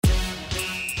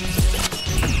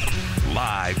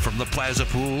Live from the Plaza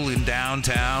Pool in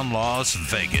downtown Las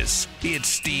Vegas, it's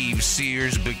Steve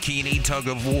Sears Bikini Tug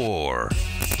of War.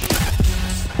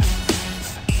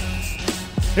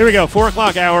 Here we go, 4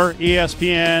 o'clock hour,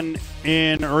 ESPN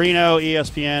in Reno,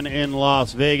 ESPN in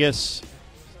Las Vegas.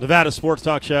 Nevada Sports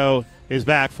Talk Show is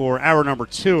back for hour number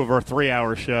 2 of our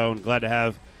 3-hour show. I'm glad to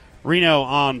have Reno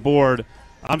on board.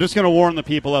 I'm just going to warn the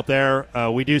people up there.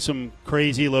 We do some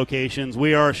crazy locations.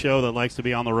 We are a show that likes to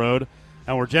be on the road,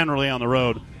 and we're generally on the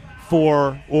road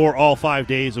 4 or all 5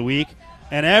 days a week.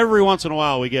 And every once in a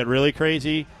while we get really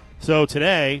crazy. So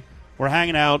today we're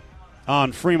hanging out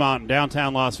on Fremont in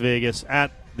downtown Las Vegas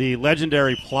at the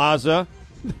legendary Plaza.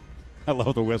 I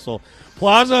love the whistle.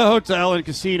 Plaza Hotel and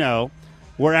Casino.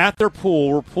 We're at their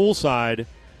pool. We're poolside,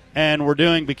 and we're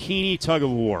doing Bikini Tug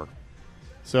of War.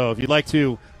 So if you'd like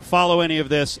to follow any of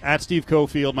this, at Steve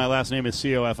Cofield, my last name is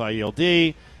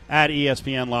Cofield, at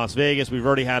ESPN Las Vegas. We've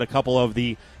already had a couple of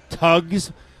the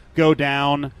tugs go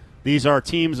down. These are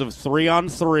teams of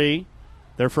 3-on-3.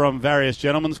 They're from various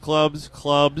gentlemen's clubs,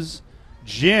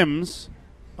 gyms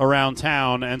around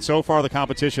town, and so far the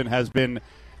competition has been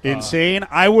insane.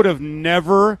 I would have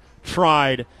never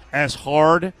tried as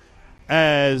hard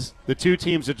as the two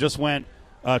teams that just went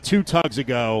 2 tugs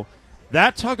ago.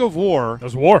 That tug of war, that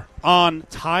was war on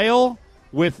tile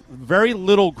with very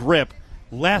little grip,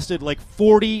 lasted like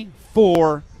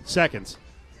 44 seconds.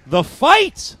 The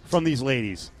fights from these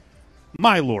ladies,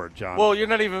 my Lord, John. Well, you're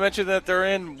not even mentioning that they're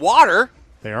in water.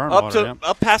 They are in water,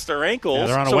 up past their ankles. Yeah,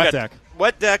 they're on a wet deck.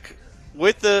 Wet deck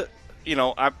with the,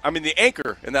 the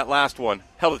anchor in that last one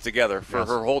held it together for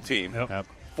her whole team. Yep.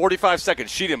 45 seconds,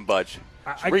 she didn't budge.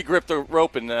 She re-gripped the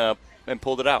rope and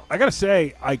pulled it out. I gotta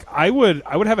say, I would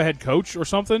have a head coach or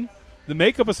something. The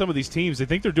makeup of some of these teams, they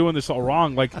think they're doing this all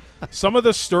wrong. Like some of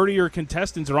the sturdier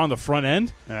contestants are on the front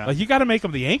end. Yeah. Like you got to make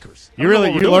them the anchors. You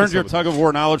learned your tug of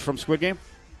war knowledge from Squid Game?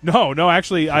 No,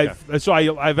 actually, Okay.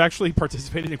 I've actually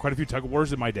participated in quite a few tug of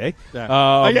wars in my day.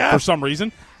 Yeah. For some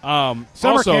reason.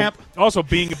 Summer camp. Also,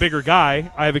 being a bigger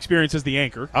guy, I have experience as the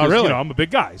anchor. Oh, really? I'm a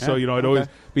big guy, so I'd always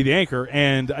be the anchor.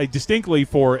 And I distinctly,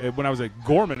 when I was at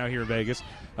Gorman out here in Vegas,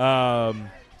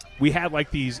 we had like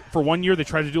these. For 1 year, they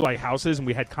tried to do like houses, and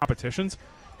we had competitions.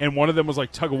 And one of them was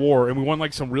like tug of war, and we won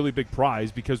like some really big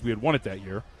prize because we had won it that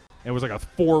year. And it was like a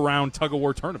 4-round tug of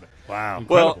war tournament. Wow.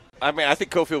 Incredible. Well, I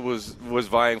think Cofield was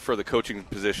vying for the coaching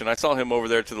position. I saw him over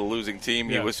there to the losing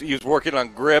team. Yeah. He was working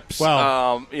on grips.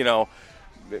 Well,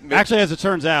 actually, as it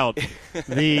turns out,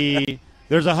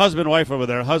 there's a husband-wife over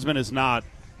there. Husband is not.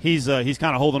 He's kind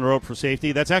of holding the rope for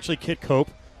safety. That's actually Kit Cope,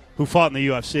 who fought in the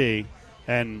UFC.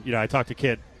 And, I talked to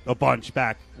Kit a bunch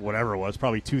back, whatever it was,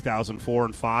 probably 2004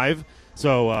 and 5.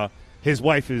 So his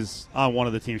wife is on one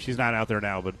of the teams. She's not out there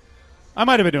now, but I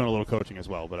might have been doing a little coaching as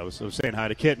well. But I was saying hi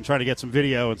to Kit and trying to get some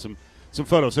video and some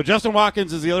photos. So Justin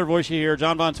Watkins is the other voice you hear.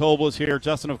 John Von Tobel is here.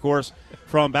 Justin, of course,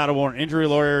 from Battle Worn Injury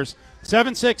Lawyers.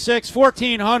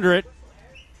 766-1400.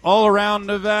 All around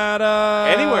Nevada.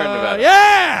 Anywhere in Nevada.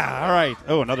 Yeah. All right.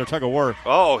 Oh, another tug of war.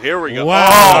 Oh, here we go. Wow.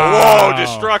 Oh, whoa,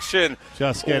 destruction.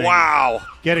 Just kidding. Wow.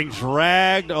 Getting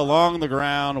dragged along the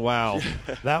ground. Wow.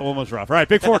 That one was rough. All right,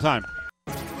 Big Four time.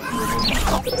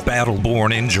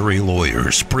 Battleborn Injury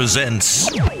Lawyers presents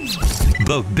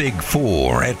The Big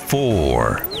Four at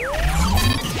 4.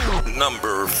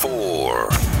 Number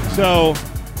 4. So,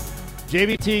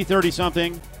 JVT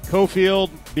 30-something, Cofield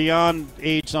beyond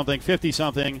age something,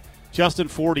 50-something, Justin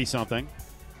 40-something.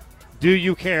 Do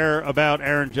you care about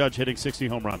Aaron Judge hitting 60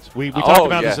 home runs? We talked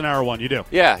about this in hour 1. You do?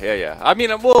 Yeah. I mean,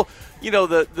 well,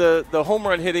 the home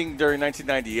run hitting during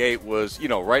 1998 was,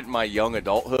 right in my young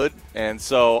adulthood. And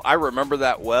so I remember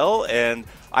that well. And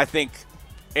I think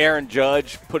Aaron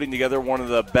Judge putting together one of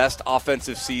the best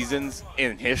offensive seasons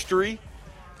in history.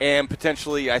 And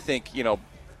potentially, I think,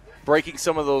 breaking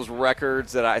some of those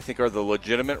records that I think are the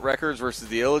legitimate records versus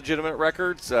the illegitimate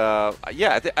records.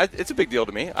 It's a big deal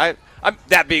to me.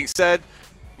 That being said,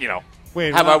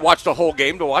 I watched a whole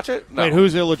game to watch it? No. Wait,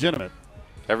 who's illegitimate?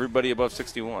 Everybody above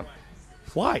 61.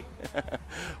 Why?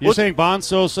 You're saying Bond,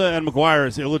 Sosa, and McGuire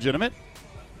is illegitimate?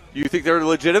 You think they're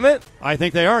legitimate? I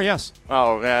think they are, yes.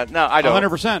 Oh, no, I don't.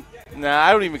 100%. Nah,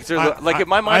 I don't even consider in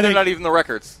my mind, they're not even the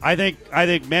records. I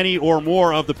think many or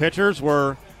more of the pitchers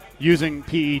were using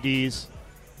PEDs,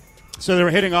 so they were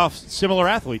hitting off similar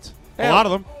athletes. Yeah. A lot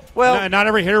of them. Well, not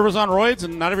every hitter was on roids,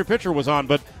 and not every pitcher was on,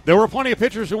 but there were plenty of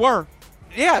pitchers who were.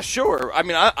 Yeah, sure. I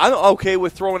mean, I'm okay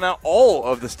with throwing out all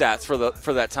of the stats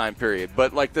for that time period,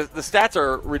 but like the stats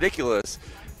are ridiculous.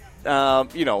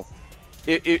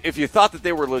 If you thought that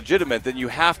they were legitimate, then you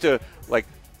have to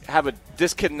have a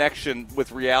disconnection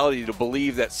with reality to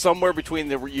believe that somewhere between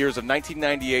the years of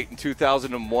 1998 and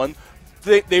 2001,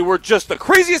 they were just the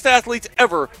craziest athletes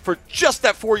ever for just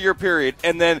that 4-year period,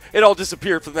 and then it all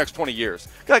disappeared for the next 20 years.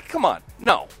 Like, come on.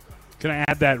 No. Can I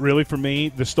add that really for me,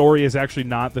 the story is actually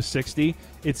not the 60.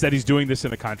 It's that he's doing this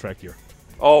in a contract year.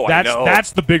 Oh, I know.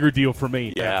 That's the bigger deal for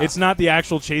me. Yeah. It's not the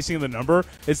actual chasing of the number.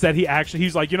 It's that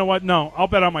he's like, you know what? No, I'll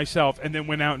bet on myself, and then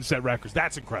went out and set records.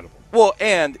 That's incredible. Well,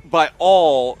 and by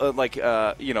all,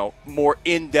 more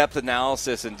in-depth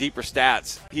analysis and deeper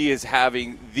stats, he is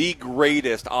having the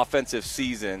greatest offensive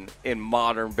season in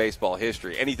modern baseball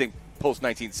history, anything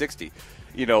post-1960.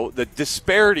 The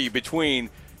disparity between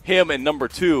him and number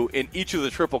 2 in each of the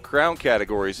Triple Crown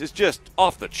categories is just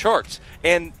off the charts.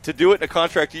 And to do it in a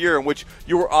contract year in which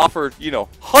you were offered,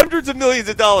 hundreds of millions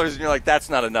of dollars, and you're like, that's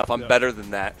not enough. I'm better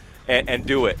than that. And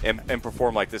do it and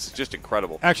perform like this is just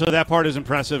incredible. Actually, that part is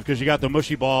impressive because you got the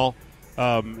mushy ball,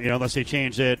 unless they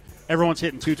changed it. Everyone's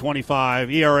hitting 225.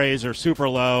 ERAs are super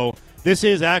low. This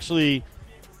is actually,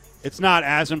 it's not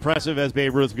as impressive as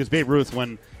Babe Ruth because Babe Ruth,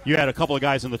 when you had a couple of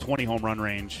guys in the 20 home run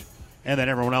range, and then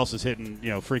everyone else is hitting,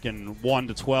 freaking 1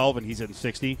 to 12, and he's hitting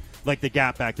 60. Like, the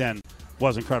gap back then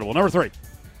was incredible. Number 3.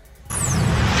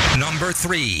 Number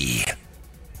 3.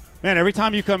 Man, every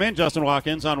time you come in, Justin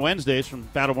Watkins, on Wednesdays from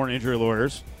Battleborn Injury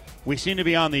Lawyers, we seem to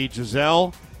be on the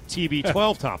Giselle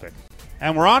TB12 topic.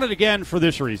 And we're on it again for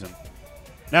this reason.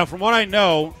 Now, from what I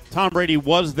know, Tom Brady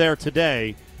was there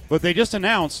today, but they just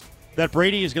announced that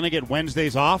Brady is going to get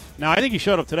Wednesdays off. Now, I think he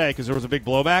showed up today because there was a big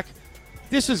blowback.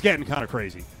 This is getting kind of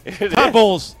crazy. Todd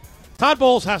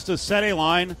Bowles has to set a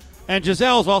line, and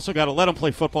Giselle's also got to let him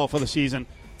play football for the season.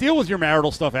 Deal with your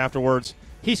marital stuff afterwards.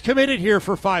 He's committed here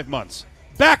for 5 months.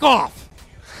 Back off.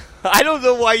 I don't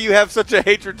know why you have such a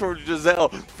hatred towards Giselle.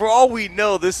 For all we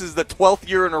know, this is the 12th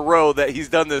year in a row that he's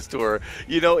done this to her.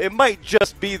 It might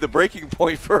just be the breaking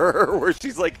point for her where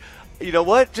she's like, you know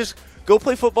what? Just go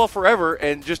play football forever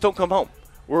and just don't come home.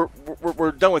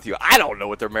 We're done with you. I don't know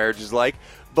what their marriage is like.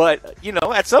 But,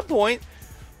 at some point,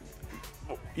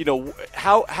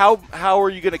 how are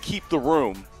you going to keep the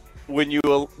room when you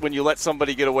let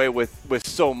somebody get away with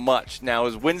so much? Now,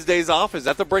 is Wednesdays off? Is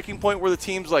that the breaking point where the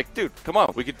team's like, dude, come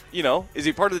on, we could, is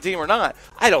he part of the team or not?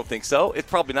 I don't think so. It's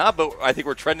probably not, but I think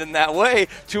we're trending that way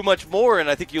too much more, and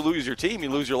I think you lose your team, you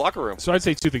lose your locker room. So I'd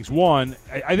say 2 things. One,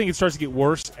 I think it starts to get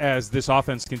worse as this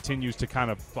offense continues to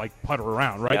kind of like putter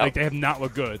around, right? Yep. Like they have not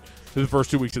looked good through the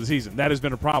first 2 weeks of the season. That has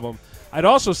been a problem. I'd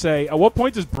also say, at what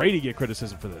point does Brady get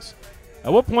criticism for this?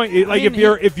 At what point,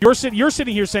 if you're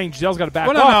sitting here saying Giselle's got to back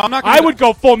off, I'm not I would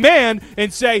go full man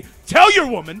and say, tell your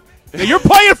woman that you're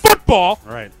playing football,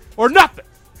 right, or nothing.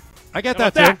 I get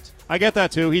that too. I get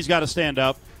that too. He's got to stand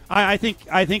up. I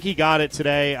think he got it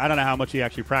today. I don't know how much he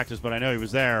actually practiced, but I know he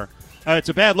was there. It's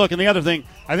a bad look. And the other thing,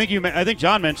 I think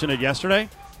John mentioned it yesterday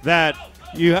that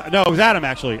it was Adam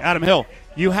actually, Adam Hill.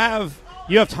 You have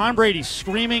Tom Brady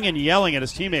screaming and yelling at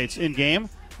his teammates in game.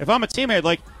 If I'm a teammate,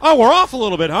 like, oh, we're off a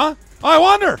little bit, huh? Oh, I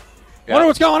wonder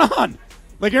what's going on.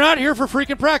 Like, you're not here for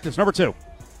freaking practice. Number 2.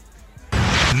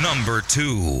 Number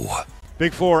 2.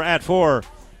 Big 4 at 4.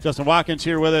 Justin Watkins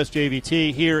here with us,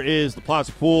 JVT. Here is the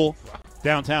Plaza Pool,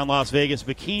 downtown Las Vegas.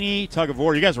 Bikini tug of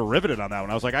war. You guys were riveted on that one.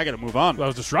 I was like, I got to move on. That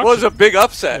was destructive. Well, it was a big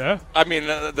upset. Yeah. I mean,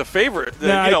 the favorite,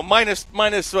 minus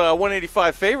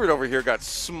 185 favorite over here got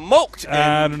smoked.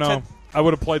 I don't know. I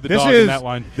would have played the dog in that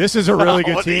line. This is a really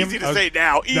good team. Easy to say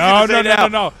now.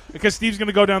 No. Because Steve's going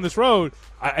to go down this road.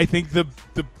 I think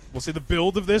we'll say the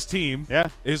build of this team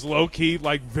is low key,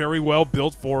 like very well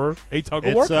built for a tug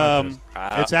of war contest.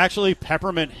 It's actually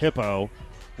Peppermint Hippo,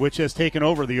 which has taken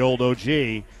over the old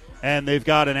OG, and they've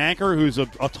got an anchor who's a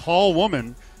tall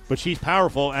woman, but she's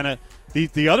powerful, and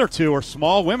the other 2 are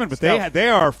small women, but they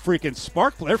are freaking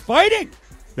spark. They're fighting.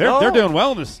 They're doing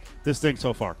well in this thing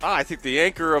so far. I think the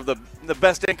anchor of the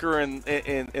best anchor in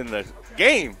the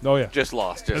game just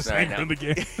lost just best anchor in the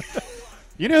game.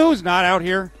 You know who's not out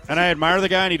here? And I admire the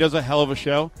guy, and he does a hell of a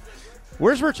show.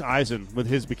 Where's Rich Eisen with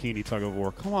his bikini tug of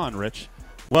war? Come on, Rich.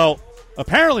 Well,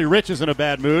 apparently Rich is in a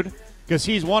bad mood because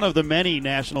he's one of the many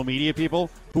national media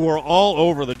people who are all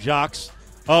over the jocks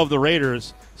of the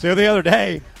Raiders. So the other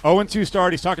day, 0-2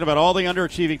 start, he's talking about all the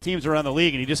underachieving teams around the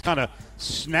league, and he just kind of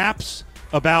snaps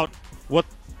about what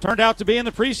turned out to be in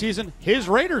the preseason his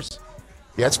Raiders.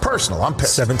 Yeah, it's personal. I'm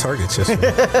pissed. 7 targets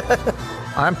yesterday.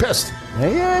 I'm pissed.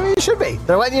 Yeah, I mean, you should be.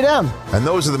 They're letting you down. And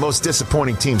those are the most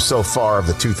disappointing teams so far of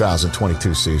the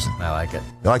 2022 season. I like it.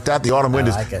 You like that? The autumn wind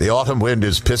the autumn wind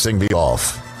is pissing me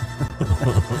off.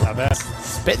 Not bad.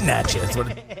 Spitting at you. That's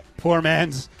what Poor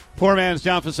man's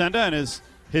John Facenda and his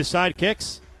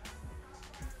sidekicks.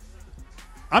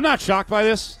 I'm not shocked by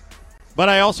this, but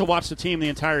I also watched the team the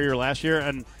entire year last year,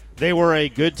 and they were a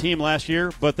good team last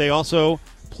year, but they also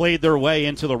played their way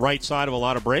into the right side of a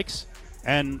lot of breaks,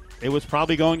 and it was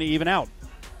probably going to even out.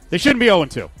 They shouldn't be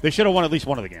 0-2. They should have won at least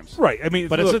one of the games. Right. I mean,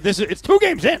 but look, it's 2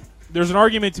 games in. There's an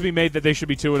argument to be made that they should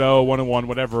be 2-0, 1-1,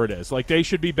 whatever it is. Like, they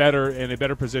should be better in a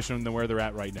better position than where they're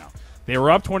at right now. They were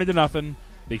up 20-0.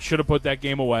 They should have put that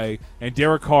game away. And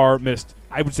Derek Carr missed,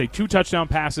 I would say, 2 touchdown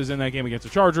passes in that game against the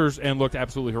Chargers and looked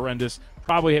absolutely horrendous.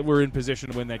 Probably were in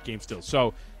position to win that game still.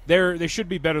 So they should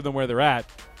be better than where they're at.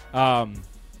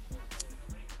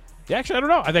 Yeah, actually, I don't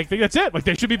know. I think that's it. Like,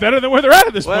 they should be better than where they're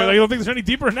at this point. Like, I don't think there's any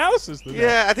deeper analysis than that.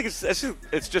 Yeah, I think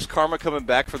it's just karma coming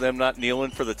back for them not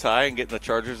kneeling for the tie and getting the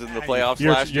Chargers in the playoffs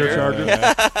last year. Your Chargers.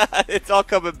 It's all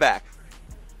coming back.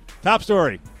 Top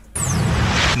story.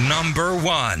 Number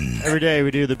 1. Every day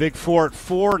we do the Big Four at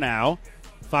 4 now,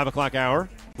 5 o'clock hour.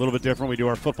 A little bit different. We do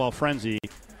our football frenzy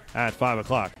at 5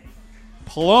 o'clock.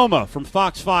 Paloma from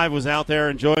Fox 5 was out there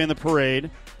enjoying the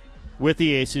parade with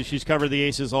the Aces. She's covered the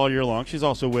Aces all year long. She's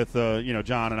also with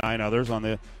John and I and others on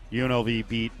the UNLV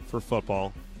beat for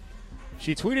football.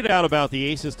 She tweeted out about the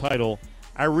Aces title.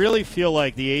 I really feel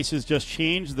like the Aces just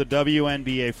changed the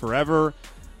WNBA forever.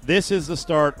 This is the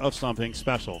start of something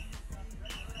special.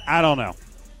 I don't know.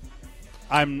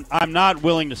 I'm not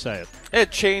willing to say it.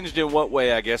 It changed in what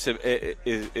way, I guess,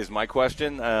 is my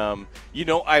question.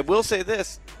 I will say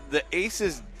this. The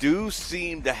Aces do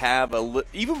seem to have,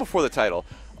 even before the title,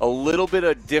 a little bit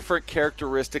of different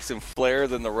characteristics and flair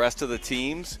than the rest of the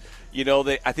teams.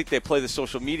 I think they play the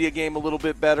social media game a little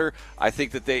bit better. I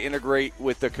think that they integrate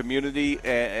with the community,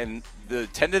 and the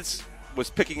attendance was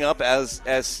picking up as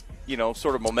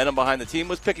sort of momentum behind the team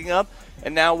was picking up.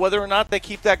 And now whether or not they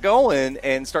keep that going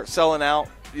and start selling out,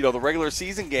 the regular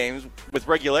season games with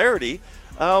regularity,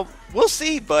 we'll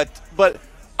see. But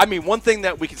I mean, one thing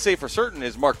that we can say for certain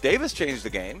is Mark Davis changed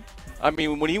the game. I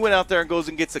mean, when he went out there and goes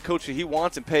and gets the coach that he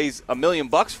wants and pays $1 million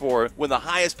for it, when the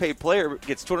highest paid player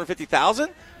gets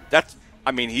 $250,000,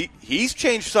 he's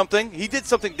changed something. He did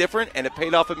something different, and it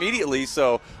paid off immediately.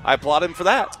 So I applaud him for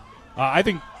that. I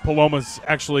think Paloma's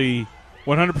actually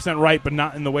 100% right, but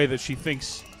not in the way that she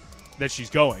thinks that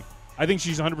she's going. I think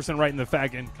she's 100% right in the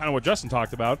fact, and kind of what Justin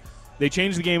talked about, they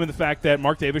changed the game in the fact that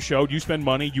Mark Davis showed you spend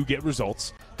money, you get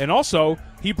results. And also,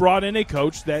 he brought in a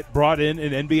coach that brought in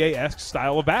an NBA-esque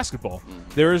style of basketball.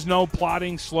 There is no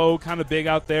plotting, slow, kind of big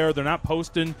out there. They're not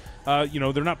posting,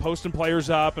 they're not posting players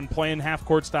up and playing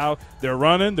half-court style. They're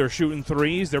running, they're shooting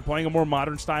threes, they're playing a more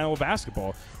modern style of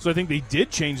basketball. So I think they did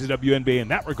change the WNBA in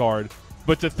that regard.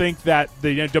 But to think that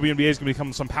the WNBA is going to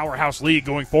become some powerhouse league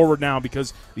going forward now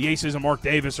because the Aces and Mark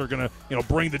Davis are going to,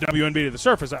 bring the WNBA to the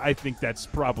surface, I think that's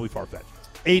probably far-fetched.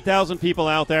 8,000 people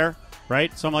out there,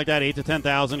 right? Something like that, 8,000 to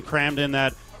 10,000 crammed in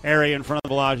that area in front of the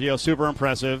Bellagio. Super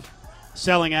impressive.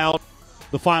 Selling out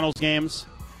the finals games.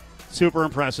 Super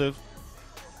impressive.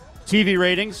 TV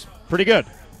ratings, pretty good.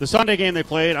 The Sunday game they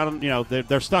played,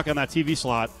 they're stuck on that TV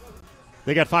slot.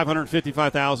 They got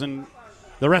 555,000.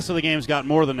 The rest of the games got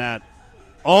more than that.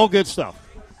 All good stuff.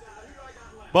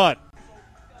 But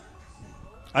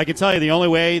I can tell you the only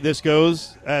way this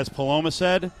goes, as Paloma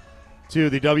said, to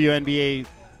the WNBA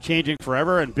changing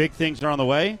forever and big things are on the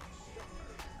way,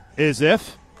 is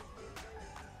if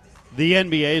the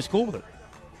NBA is cool with it.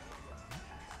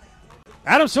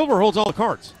 Adam Silver holds all the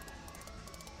cards.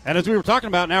 And as we were talking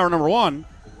about in hour number 1,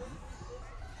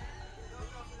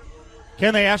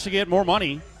 can they actually get more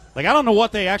money? Like, I don't know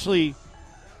what they actually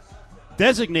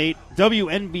designate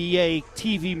WNBA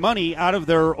TV money out of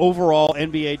their overall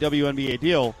NBA, WNBA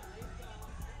deal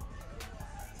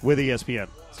with ESPN.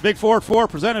 It's Big 4 at 4,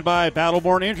 presented by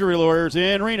Battleborn Injury Lawyers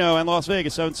in Reno and Las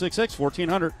Vegas,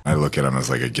 766-1400. I look at him as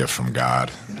like a gift from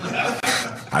God.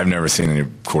 I've never seen any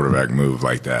quarterback move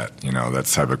like that. That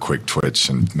type of quick twitch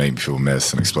and make people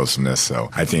miss and explosiveness. So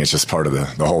I think it's just part of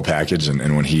the whole package.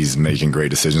 And when he's making great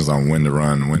decisions on when to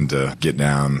run, when to get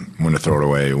down, when to throw it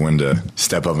away, when to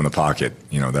step up in the pocket,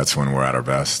 that's when we're at our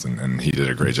best. And he did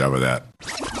a great job of that.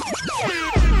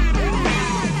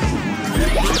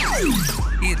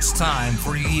 It's time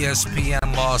for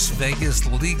ESPN Las Vegas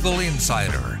legal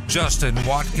insider Justin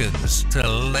Watkins to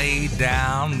lay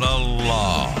down the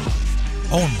law.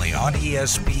 Only on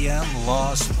ESPN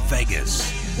Las Vegas.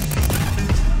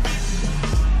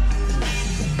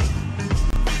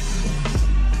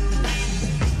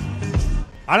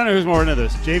 I don't know who's more into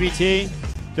this,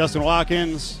 JVT, Justin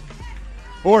Watkins,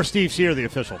 or Steve Sear, the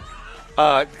official.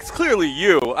 It's clearly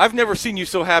you. I've never seen you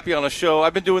so happy on a show.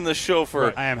 I've been doing this show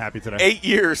for I am happy today. 8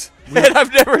 years, and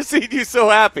I've never seen you so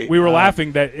happy. We were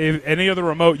laughing that if any other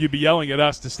remote, you'd be yelling at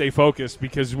us to stay focused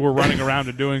because we're running around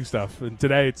and doing stuff. And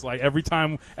today, it's like every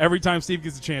time Steve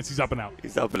gets a chance, he's up and out.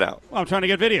 He's up and out. Well, I'm trying to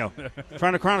get video.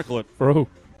 Trying to chronicle it. For who?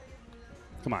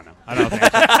 Come on now. I don't have to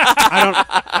answer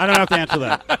that. I don't have to answer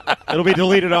that. It'll be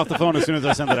deleted off the phone as soon as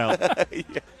I send it out.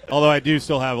 Yeah. Although I do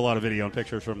still have a lot of video and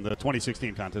pictures from the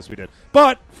 2016 contest we did.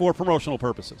 But for promotional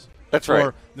purposes. That's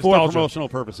right. For promotional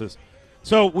purposes.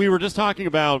 So we were just talking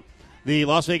about the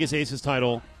Las Vegas Aces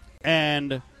title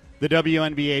and the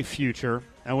WNBA future.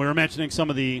 And we were mentioning some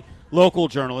of the local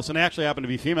journalists, and they actually happen to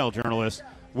be female journalists,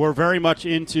 were very much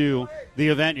into the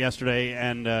event yesterday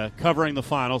and covering the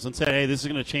finals and said, hey, this is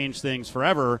going to change things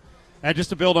forever. And just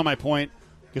to build on my point,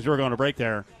 because we were going to break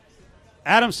there,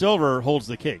 Adam Silver holds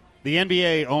the key. The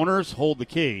NBA owners hold the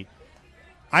key.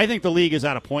 I think the league is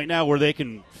at a point now where they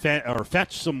can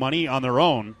fetch some money on their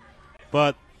own,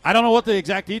 but I don't know what the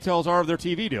exact details are of their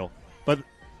TV deal. But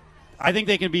I think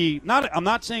they can be, I'm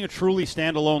not saying a truly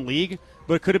standalone league,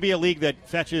 but could it be a league that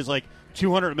fetches like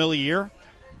 $200 million a year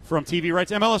from TV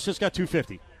rights? MLS just got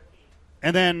 $250.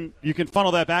 And then you can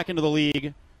funnel that back into the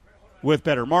league with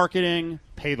better marketing,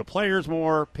 pay the players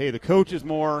more, pay the coaches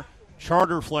more,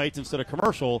 charter flights instead of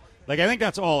commercial. Like, I think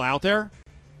that's all out there.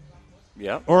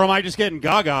 Yeah. Or am I just getting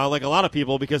gaga like a lot of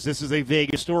people because this is a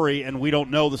Vegas story and we don't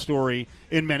know the story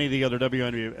in many of the other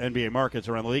WNBA markets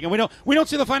around the league, and we don't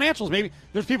see the financials. Maybe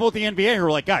there's people at the NBA who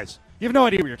are like, guys, you have no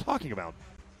idea what you're talking about.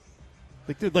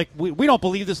 Like we don't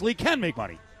believe this league can make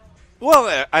money.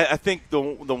 Well, I think the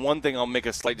one thing I'll make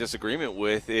a slight disagreement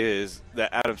with is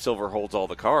that Adam Silver holds all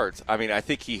the cards. I mean, I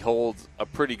think he holds a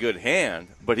pretty good hand,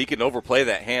 but he can overplay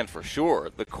that hand for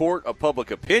sure. The court of public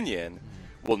opinion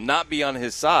will not be on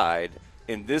his side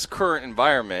in this current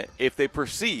environment if they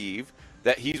perceive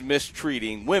that he's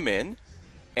mistreating women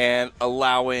and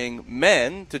allowing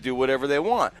men to do whatever they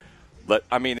want. But,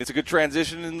 I mean, it's a good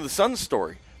transition into the Suns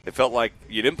story. It felt like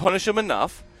you didn't punish him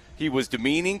enough. He was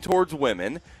demeaning towards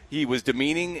women. He was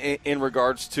demeaning in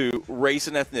regards to race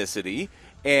and ethnicity.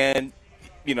 And,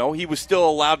 you know, he was still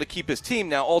allowed to keep his team.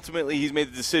 Now, ultimately, he's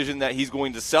made the decision that he's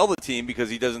going to sell the team because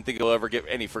he doesn't think he'll ever get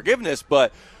any forgiveness.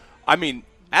 But, I mean,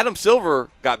 Adam Silver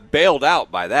got bailed out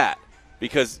by that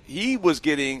because he was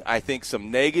getting, I think,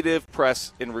 some negative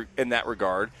press in that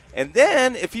regard. And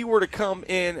then if he were to come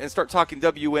in and start talking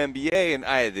WNBA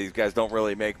and these guys don't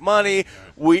really make money,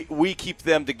 we keep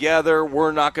them together,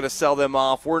 we're not going to sell them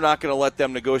off, we're not going to let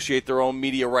them negotiate their own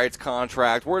media rights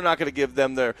contract, we're not going to give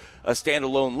them a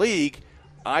standalone league,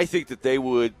 I think that they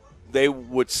would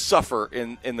suffer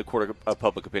in the court of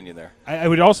public opinion there. I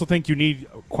would also think you need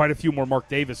quite a few more Mark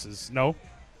Davises, no?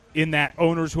 In that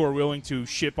owners who are willing to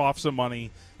ship off some money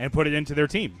and put it into their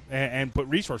team and put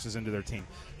resources into their team.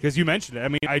 Because you mentioned it. I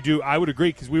mean, I would agree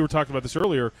because we were talking about this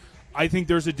earlier. I think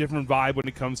there's a different vibe when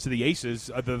it comes to the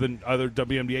Aces other than other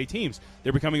WNBA teams.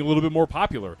 They're becoming a little bit more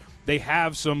popular. They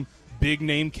have some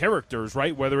big-name characters,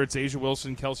 right? Whether it's Asia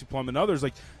Wilson, Kelsey Plum, and others.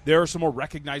 Like, there are some more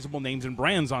recognizable names and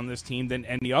brands on this team than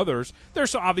any others.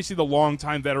 There's obviously the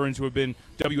longtime veterans who have been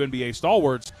WNBA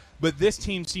stalwarts, but this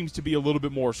team seems to be a little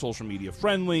bit more social media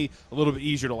friendly, a little bit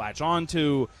easier to latch on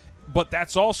to. But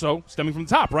that's also stemming from the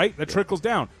top, right? That trickles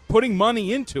down. Putting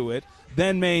money into it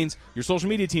then means your social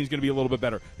media team is going to be a little bit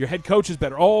better. Your head coach is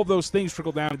better. All of those things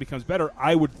trickle down and becomes better.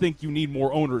 I would think you need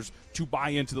more owners to buy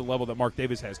into the level that Mark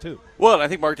Davis has too. Well, and I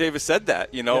think Mark Davis said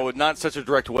that, not such a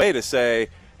direct way to say,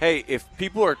 hey, if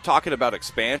people are talking about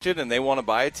expansion and they want to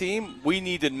buy a team, we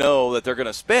need to know that they're going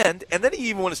to spend. And then he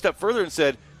even went a step further and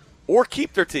said, or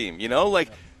keep their team,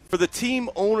 for the team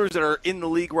owners that are in the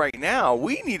league right now,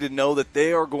 we need to know that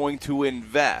they are going to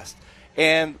invest.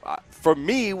 And for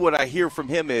me, what I hear from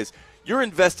him is you're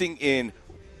investing in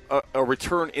a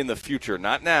return in the future,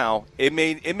 not now. It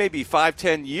may be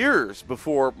 5-10 years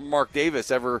before Mark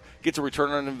Davis ever gets a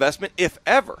return on investment, if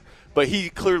ever. But he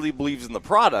clearly believes in the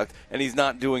product, and he's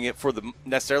not doing it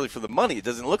necessarily for the money. It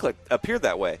doesn't appear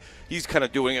that way. He's kind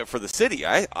of doing it for the city,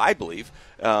 I believe.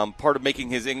 Part of making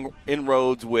his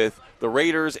inroads with the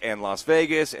Raiders and Las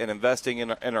Vegas and investing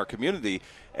in our community.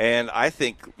 And I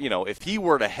think, if he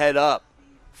were to head up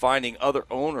finding other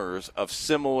owners of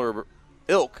similar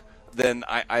ilk, then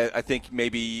I think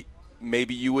maybe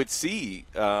you would see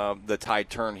the tide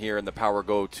turn here and the power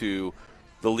go to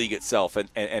the league itself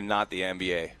and not the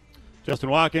NBA.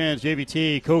 Justin Watkins,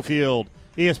 JVT, Cofield,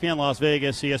 ESPN Las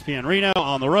Vegas, ESPN Reno,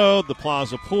 on the road, the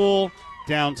Plaza Pool,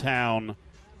 downtown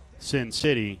Sin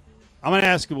City. I'm going to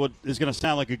ask what is going to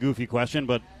sound like a goofy question,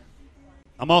 but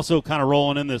I'm also kind of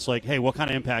rolling in this like, hey, what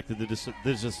kind of impact did this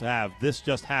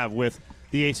just have with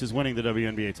the Aces winning the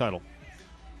WNBA title?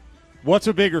 What's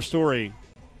a bigger story,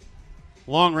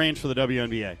 long range for the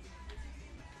WNBA?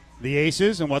 The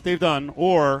Aces and what they've done,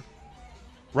 or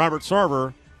Robert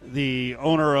Sarver, the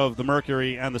owner of the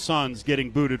Mercury and the Suns,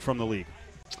 getting booted from the league?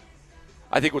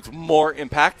 I think what's more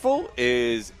impactful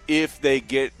is if they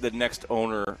get the next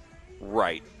owner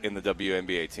right in the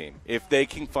WNBA team. If they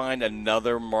can find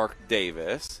another Mark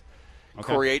Davis,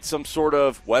 create some sort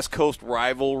of West Coast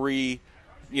rivalry,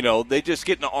 they just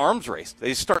get in an arms race.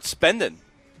 They start spending.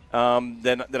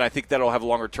 Then I think that'll have a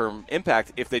longer-term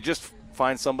impact. If they just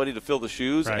find somebody to fill the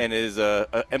shoes and is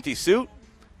a empty suit,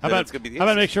 how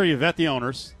about make sure you vet the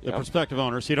owners, the prospective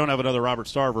owners, so you don't have another Robert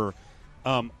Sarver.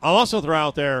 I'll also throw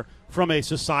out there, from a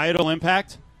societal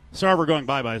impact, Sarver going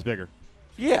bye-bye is bigger.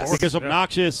 Yes. Because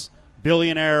obnoxious,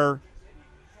 billionaire,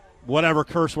 whatever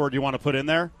curse word you want to put in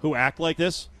there, who act like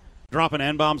this, dropping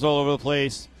N-bombs all over the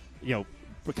place,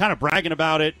 kind of bragging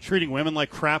about it, treating women like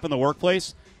crap in the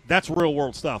workplace, that's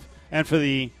real-world stuff. And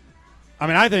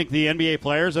I think the NBA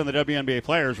players and the WNBA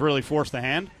players really forced the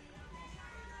hand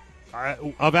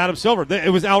of Adam Silver.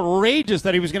 It was outrageous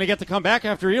that he was going to get to come back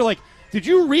after a year. Like, did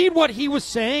you read what he was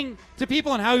saying to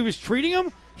people and how he was treating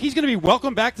them? He's going to be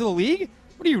welcomed back to the league?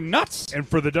 What are you, nuts? And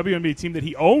for the WNBA team that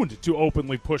he owned to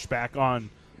openly push back on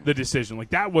the decision, like,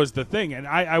 that was the thing. And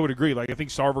I would agree. Like, I think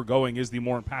Sarver going is the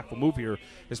more impactful move here,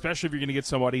 especially if you're going to get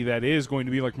somebody that is going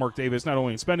to be like Mark Davis, not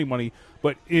only in spending money,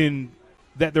 but in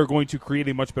that they're going to create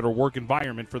a much better work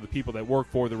environment for the people that work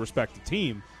for the respective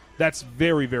team. That's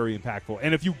very, very impactful.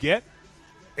 And if you get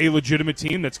a legitimate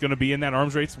team that's going to be in that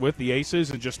arms race with the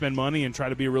Aces and just spend money and try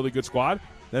to be a really good squad,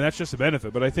 then that's just a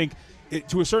benefit. But I think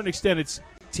to a certain extent it's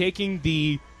taking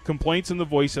the complaints and the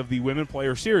voice of the women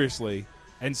player seriously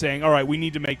and saying, all right, we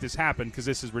need to make this happen because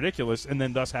this is ridiculous, and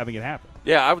then thus having it happen.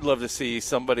 Yeah, I would love to see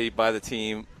somebody by the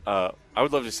team. I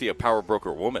would love to see a power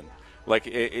broker woman. Like,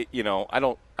 I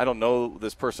don't know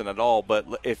this person at all, but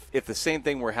if the same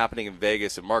thing were happening in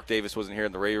Vegas and Mark Davis wasn't here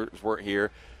and the Raiders weren't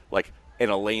here, like an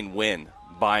Elaine Wynn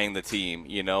buying the team,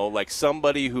 like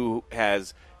somebody who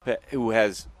has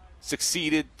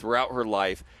succeeded throughout her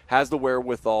life, has the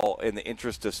wherewithal and the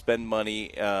interest to spend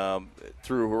money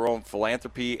through her own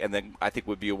philanthropy, and then I think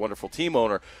would be a wonderful team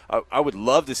owner. I would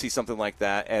love to see something like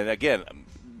that, and again,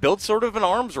 build sort of an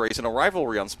arms race and a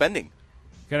rivalry on spending.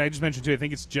 Can I just mention, too, I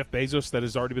think it's Jeff Bezos that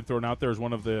has already been thrown out there as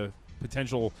one of the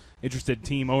potential interested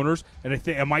team owners. And I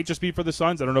think it might just be for the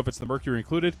Suns. I don't know if it's the Mercury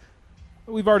included.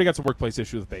 But we've already got some workplace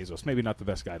issues with Bezos. Maybe not the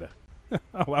best guy to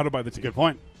allow to buy the team. Good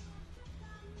point.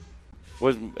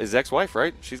 Was his ex-wife,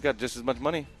 right? She's got just as much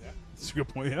money. Yeah, that's a good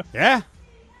point, yeah. Yeah.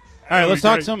 All right, let's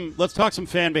talk some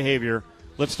fan behavior.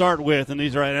 Let's start with, and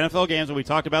these are at NFL games, and we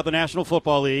talked about the National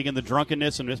Football League and the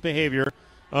drunkenness and misbehavior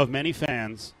of many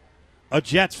fans. A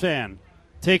Jets fan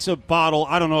takes a bottle.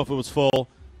 I don't know if it was full.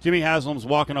 Jimmy Haslam's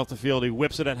walking off the field. He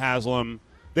whips it at Haslam.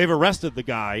 They've arrested the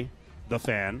guy, the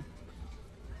fan.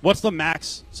 What's the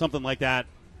max? Something like that.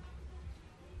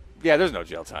 Yeah, there's no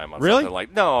jail time on really? something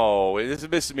like. No, it's a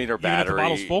misdemeanor battery.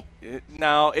 Even if the bottle's full?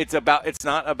 No, it's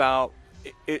not about.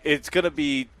 It's going to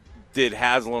be, did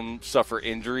Haslam suffer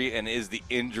injury, and is the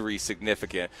injury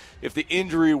significant? If the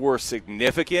injury were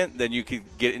significant, then you could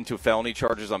get into felony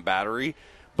charges on battery.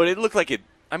 But it looked like it.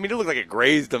 I mean, it looked like it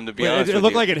grazed him, to be honest with you. It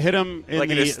looked like it hit him in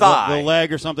the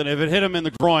leg or something. If it hit him in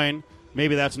the groin,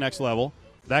 maybe that's next level.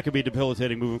 That could be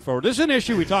debilitating moving forward. This is an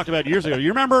issue we talked about years ago. You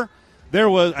remember there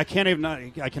was, I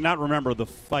cannot remember the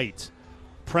fight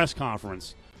press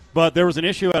conference, but there was an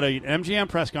issue at an MGM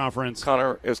press conference.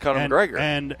 It was Conor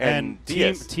McGregor. And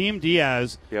Diaz. Team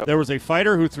Diaz, Yep. There was a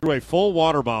fighter who threw a full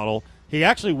water bottle. He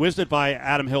actually whizzed it by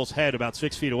Adam Hill's head about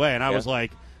 6 feet away, and I was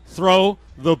like, throw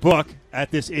the book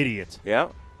at this idiot. Yeah.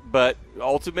 But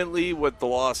ultimately, what the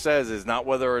law says is not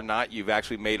whether or not you've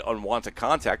actually made unwanted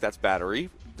contact. That's battery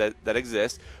that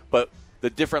exists. But the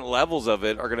different levels of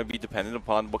it are going to be dependent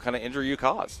upon what kind of injury you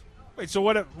cause. Wait, so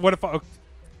what if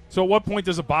so at what point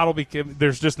does a bottle become,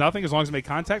 there's just nothing as long as it make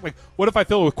contact? Like, what if I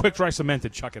fill it with quick dry cement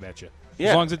and chuck it at you? Yeah.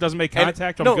 As long as it doesn't make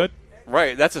contact, I'm good?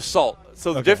 Right, that's assault.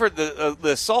 So the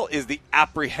assault is the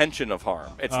apprehension of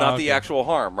harm. It's not the actual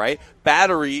harm, right?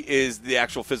 Battery is the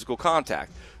actual physical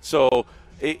contact. So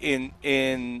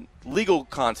in legal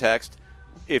context,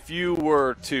 if you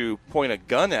were to point a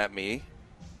gun at me,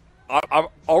 I'm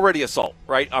already assault,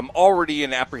 right? I'm already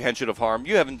in apprehension of harm.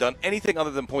 You haven't done anything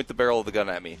other than point the barrel of the gun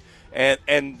at me,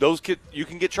 and those you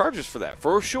can get charges for that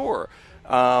for sure.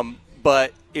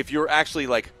 But if you're actually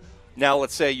like, now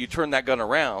let's say you turn that gun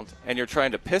around and you're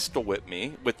trying to pistol whip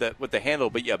me with the handle,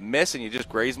 but you miss and you just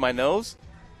graze my nose,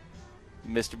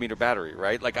 misdemeanor battery,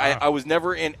 right? Like I was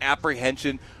never in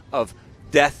apprehension of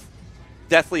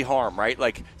deathly harm, right?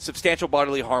 Like substantial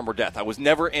bodily harm or death. I was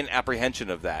never in apprehension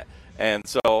of that. And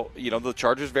so, the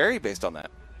charges vary based on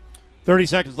that. 30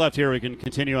 seconds left here. We can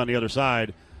continue on the other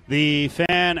side. The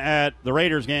fan at the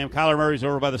Raiders game, Kyler Murray's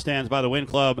over by the stands by the Win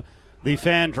Club. The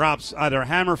fan drops either a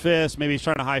hammer fist, maybe he's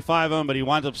trying to high-five him, but he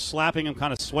winds up slapping him,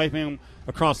 kind of swiping him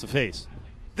across the face.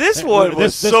 This one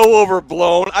was so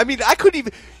overblown. I mean, I couldn't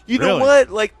even. You know Really? what?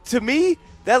 Like, to me,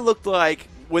 that looked like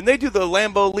when they do the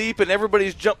Lambeau leap and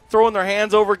everybody's throwing their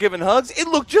hands over, giving hugs. It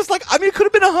looked just like. I mean, it could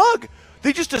have been a hug.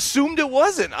 They just assumed it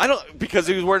wasn't. I don't because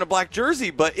he was wearing a black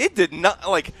jersey, but it did not.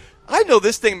 Like, I know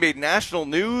this thing made national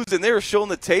news, and they were showing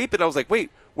the tape, and I was like, wait,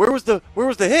 where was the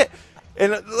hit?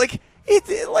 And like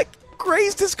it like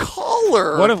grazed his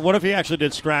collar. What if he actually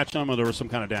did scratch him, or there was some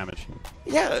kind of damage?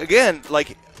 Yeah, again,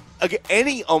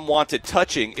 any unwanted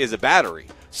touching is a battery.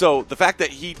 So the fact that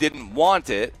he didn't want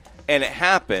it and it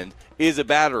happened is a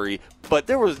battery, but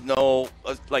there was no,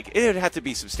 it had to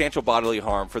be substantial bodily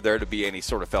harm for there to be any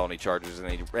sort of felony charges and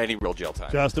any real jail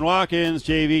time. Justin Watkins,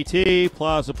 JVT,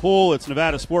 Plaza Pool. It's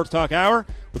Nevada Sports Talk Hour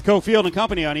with Cofield and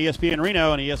Company on ESPN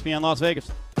Reno and ESPN Las Vegas.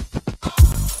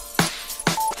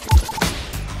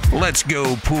 Let's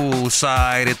go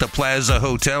poolside at the Plaza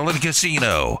Hotel and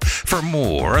Casino for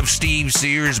more of Steve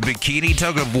Sears' Bikini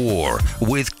Tug of War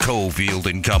with Cofield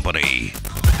and Company.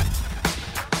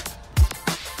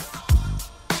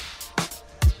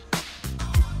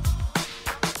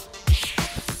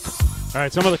 All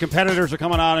right, some of the competitors are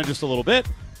coming on in just a little bit.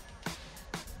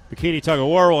 Bikini Tug of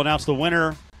War will announce the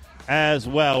winner as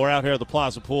well. We're out here at the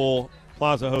Plaza Pool,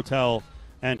 Plaza Hotel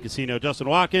and Casino. Justin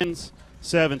Watkins,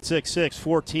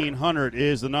 766-1400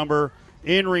 is the number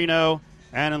in Reno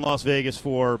and in Las Vegas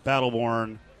for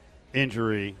Battleborn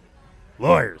Injury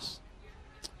Lawyers.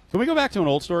 Can we go back to an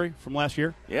old story from last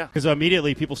year? Yeah. Because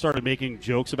immediately people started making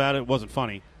jokes about it. It wasn't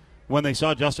funny. When they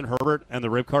saw Justin Herbert and the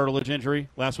rib cartilage injury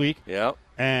last week, Yeah.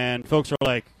 and folks are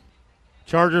like,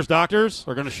 Chargers doctors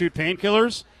are going to shoot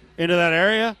painkillers into that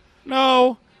area?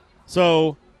 No.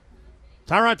 So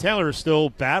Tyrod Taylor is still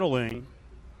battling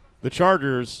the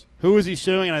Chargers. Who is he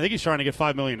suing? And I think he's trying to get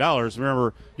 $5 million.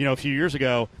 Remember, a few years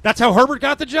ago, that's how Herbert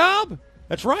got the job.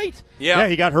 That's right. Yeah.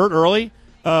 He got hurt early.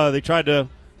 They tried to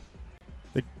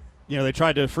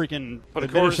freaking Put a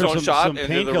administer cortisone shot some into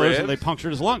the painkillers, ribs. and they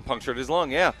punctured his lung. Punctured his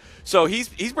lung, yeah. So he's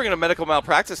bringing a medical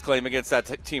malpractice claim against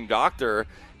that team doctor,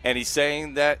 and he's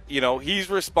saying that, he's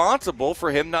responsible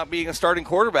for him not being a starting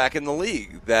quarterback in the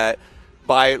league, that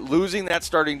by losing that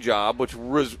starting job, which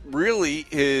was really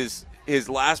his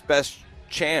last best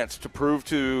chance to prove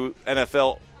to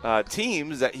NFL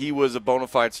teams that he was a bona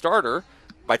fide starter,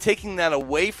 by taking that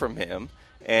away from him,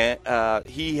 and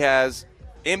he has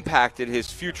impacted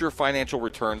his future financial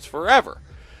returns forever,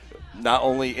 not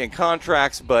only in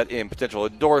contracts but in potential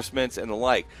endorsements and the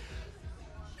like.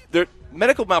 The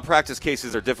medical malpractice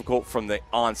cases are difficult from the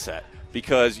onset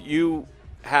because you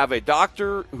have a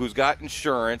doctor who's got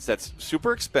insurance that's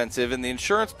super expensive, and the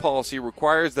insurance policy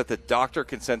requires that the doctor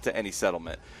consent to any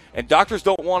settlement. And doctors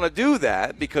don't want to do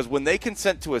that because when they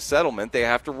consent to a settlement, they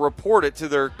have to report it to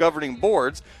their governing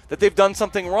boards that they've done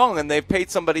something wrong and they've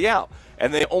paid somebody out.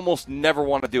 And they almost never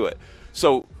want to do it.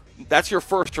 So that's your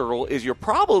first hurdle, is you're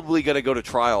probably going to go to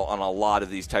trial on a lot of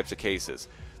these types of cases.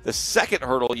 The second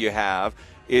hurdle you have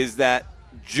is that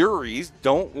juries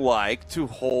don't like to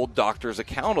hold doctors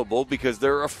accountable because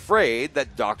they're afraid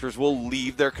that doctors will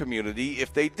leave their community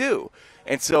if they do.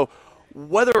 And so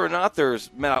whether or not there's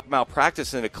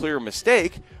malpractice and a clear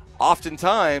mistake,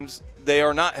 oftentimes they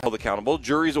are not held accountable.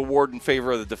 Juries award in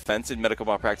favor of the defense in medical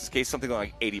malpractice case, something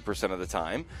like 80% of the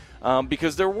time,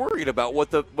 because they're worried about what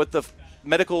the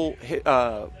medical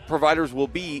providers will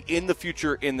be in the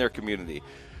future in their community.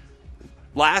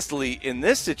 Lastly, in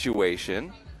this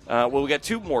situation, we got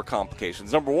two more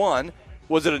complications. Number one,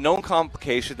 was it a known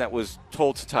complication that was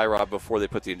told to Tyrod before they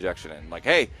put the injection in? Like,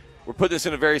 hey, we're putting this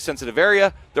in a very sensitive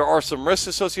area. There are some risks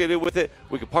associated with it.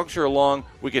 We could puncture a lung.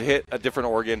 We could hit a different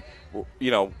organ.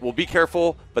 We'll be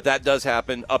careful, but that does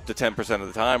happen up to 10% of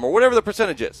the time, or whatever the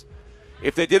percentage is.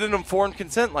 If they did an informed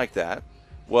consent like that,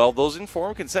 well, those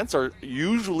informed consents are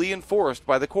usually enforced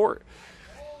by the court.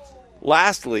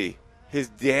 Lastly, his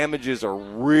damages are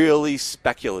really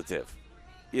speculative.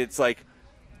 It's like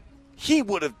he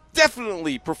would have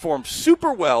definitely performed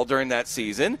super well during that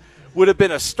season, would have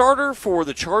been a starter for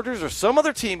the Chargers or some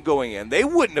other team going in. They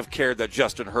wouldn't have cared that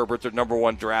Justin Herbert, their number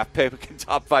one draft pick and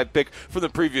top 5 pick from the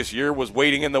previous year, was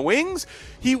waiting in the wings.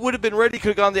 He would have been ready, could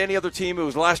have gone to any other team. It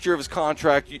was last year of his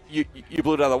contract. You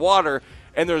blew it out of the water.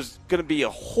 And there's going to be a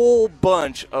whole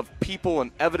bunch of people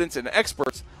and evidence and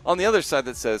experts on the other side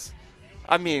that says,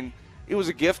 I mean, it was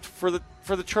a gift for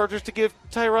the Chargers to give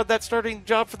Tyrod that starting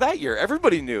job for that year.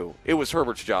 Everybody knew it was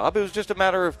Herbert's job. It was just a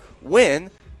matter of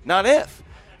when, not if.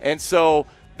 And so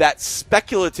that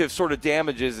speculative sort of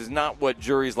damages is not what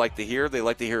juries like to hear. They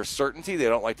like to hear certainty. They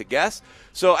don't like to guess.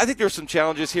 So I think there's some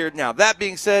challenges here. Now, that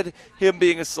being said, him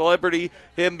being a celebrity,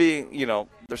 him being,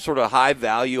 there's sort of high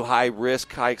value, high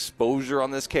risk, high exposure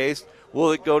on this case.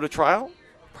 Will it go to trial?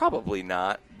 Probably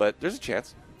not, but there's a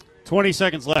chance. 20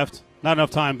 seconds left. Not enough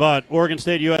time, but Oregon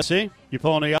State, USC, you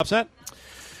pulling the upset?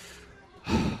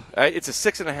 It's a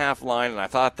 6.5 line, and I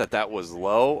thought that was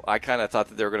low. I kind of thought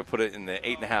that they were going to put it in the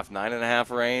 8.5, 9.5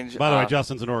 range. By the way,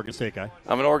 Justin's an Oregon State guy.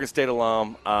 I'm an Oregon State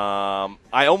alum.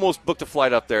 I almost booked a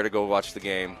flight up there to go watch the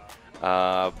game,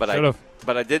 but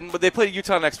I didn't. But they play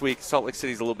Utah next week. Salt Lake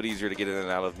City's a little bit easier to get in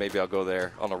and out of. Maybe I'll go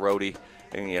there on a roadie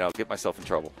and get myself in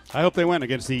trouble. I hope they win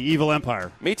against the evil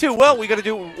Empire. Me too. Well, we got to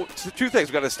do two things.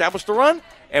 We got to establish the run,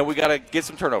 and we got to get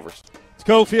some turnovers. It's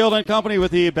Cofield and Company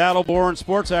with the Battleborn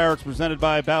Sports Hour. It's presented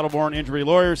by Battleborn Injury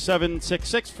Lawyers,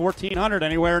 766-1400,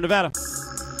 anywhere in Nevada.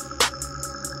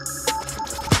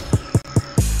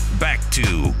 Back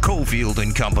to Cofield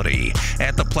and Company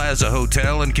at the Plaza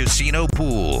Hotel and Casino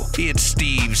Pool. It's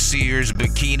Steve Sears'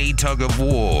 Bikini Tug of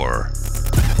War.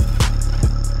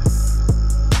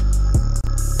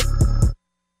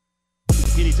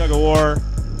 Bikini Tug of War.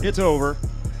 It's over.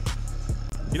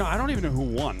 I don't even know who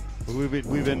won. We've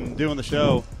been doing the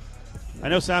show. I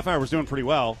know Sapphire was doing pretty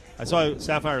well. I saw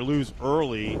Sapphire lose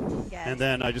early, and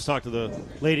then I just talked to the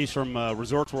ladies from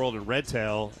Resorts World and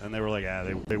Redtail, and they were like,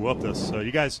 "Yeah, they whooped us." So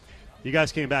you guys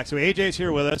came back. So AJ's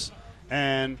here with us,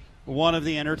 and one of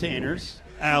the entertainers,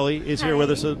 Allie, is here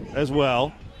with us as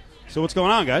well. So what's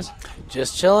going on, guys?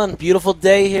 Just chilling. Beautiful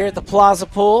day here at the Plaza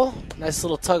Pool. Nice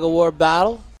little tug of war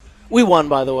battle. We won,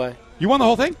 by the way. You won the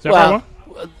whole thing? Well,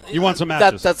 you won some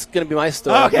matches. That's going to be my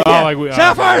story. Okay.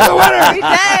 Sapphire's the winner. We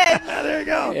did. There you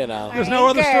go. There's no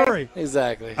other story.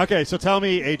 Exactly. Okay, so tell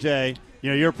me, AJ,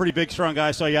 you're a pretty big, strong guy.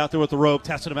 I saw you out there with the rope,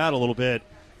 testing them out a little bit.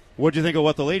 What did you think of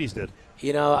what the ladies did?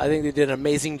 I think they did an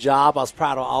amazing job. I was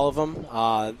proud of all of them.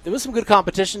 There was some good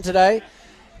competition today,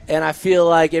 and I feel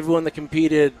like everyone that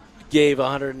competed gave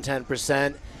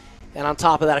 110%. And on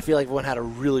top of that, I feel like everyone had a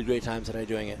really great time today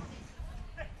doing it.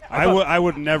 I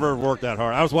would never have worked that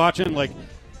hard. I was watching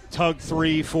tug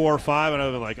 3, 4, 5, and I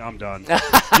was like, I'm done.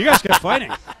 You guys kept fighting.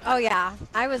 Oh yeah,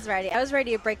 I was ready. I was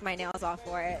ready to break my nails off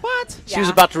for it. What? Yeah. She was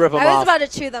about to rip them off. I was about to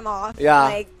chew them off.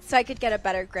 Yeah. So I could get a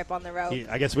better grip on the rope.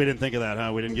 I guess we didn't think of that,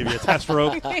 huh? We didn't give you a test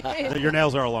rope. Your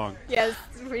nails are long. Yes.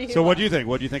 So what do you think?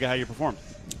 What do you think of how you performed?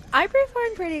 I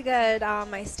performed pretty good.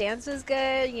 My stance was good.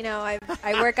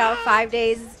 I work out 5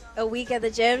 days a week at the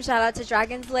gym. Shout out to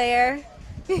Dragon's Lair.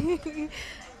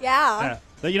 Yeah.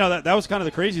 That was kind of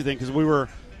the crazy thing because we were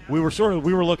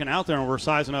looking out there and we're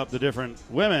sizing up the different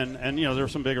women, and there were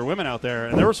some bigger women out there,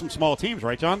 and there were some small teams,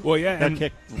 right, John? Well, yeah. That and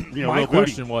kicked, my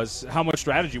question was how much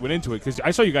strategy went into it, because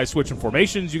I saw you guys switching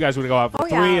formations. You guys would go out for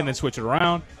three and then switch it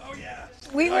around.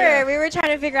 We were trying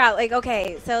to figure out,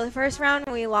 okay, so the first round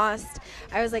we lost.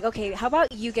 I was like, okay, how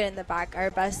about you get in the back,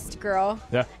 our best girl?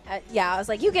 Yeah. I was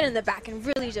like, you get in the back and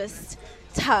really just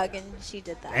tug, and she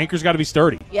did that. Anchor's got to be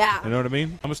sturdy. Yeah. You know what I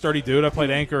mean? I'm a sturdy dude. I played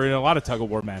anchor in a lot of tug of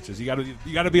war matches. You got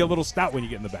to be a little stout when you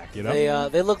get in the back,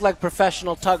 They look like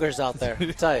professional tuggers out there, I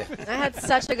tell you. I had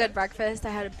such a good breakfast. I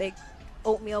had a big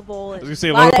oatmeal bowl. And I was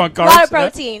going to say, load up on carbs. A lot of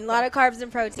protein. A lot of carbs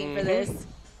and protein for this.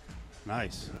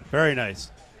 Nice. Very nice.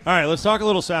 All right, let's talk a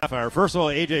little Sapphire. First of all,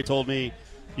 AJ told me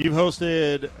you've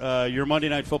hosted your Monday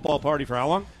Night Football party for how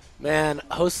long? Man,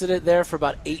 hosted it there for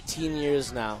about 18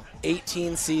 years now.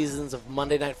 18 seasons of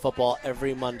Monday Night Football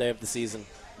every Monday of the season.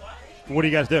 What do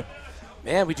you guys do?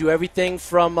 Man, we do everything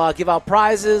from give out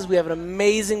prizes. We have an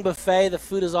amazing buffet. The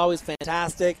food is always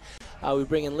fantastic. We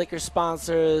bring in liquor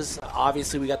sponsors.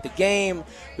 Obviously, we got the game.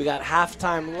 We got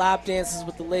halftime lap dances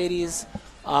with the ladies.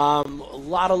 A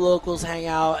lot of locals hang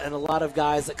out, and a lot of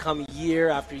guys that come year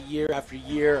after year after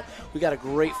year. We got a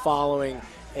great following,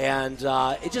 and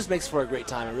it just makes for a great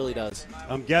time. It really does.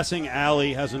 I'm guessing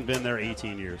Allie hasn't been there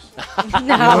 18 years.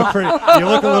 No. You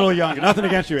look a little younger. Nothing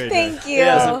against you, AJ. Thank you.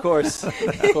 Yes, of course.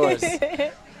 Of course.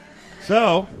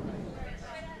 So,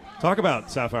 talk about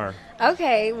Sapphire.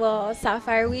 Okay, well,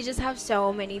 Sapphire, we just have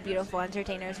so many beautiful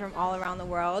entertainers from all around the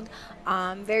world.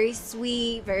 Very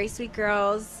sweet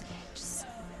girls.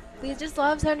 We just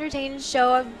love to entertain and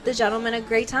show the gentlemen a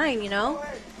great time,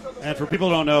 And for people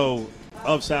who don't know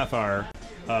of Sapphire,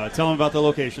 tell them about the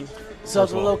location. So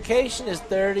the location is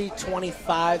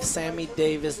 3025 Sammy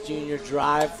Davis Jr.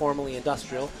 Drive, formerly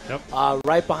Industrial. Yep.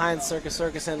 Right behind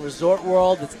Circus and Resort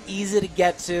World. It's easy to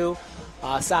get to.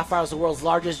 Sapphire is the world's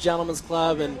largest gentleman's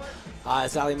club, and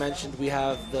as Ali mentioned, we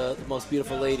have the most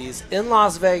beautiful ladies in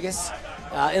Las Vegas.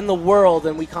 In the world,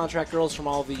 and we contract girls from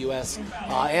all over the U.S.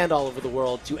 And all over the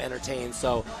world to entertain.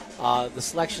 So the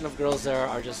selection of girls there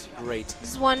are just great.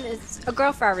 It's a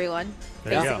girl for everyone,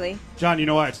 basically. John, you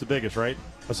know why it's the biggest, right?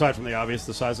 Aside from the obvious,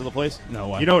 the size of the place? No,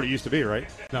 why? You know what it used to be, right?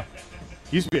 No. It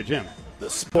used to be a gym. The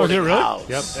sporting house.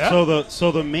 Yep. Yeah.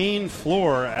 So the main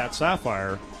floor at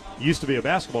Sapphire used to be a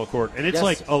basketball court, and it's Yes.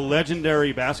 like a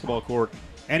legendary basketball court.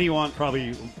 Anyone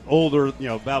probably older,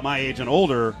 about my age and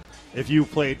older, if you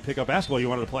played pickup basketball, you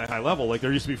wanted to play high level. Like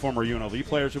there used to be former UNLV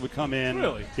players who would come in.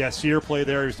 Really? Yeah, Sear played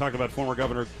there. He was talking about former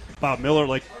Governor Bob Miller.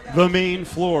 Like the main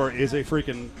floor is a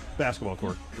freaking basketball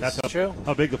court. That's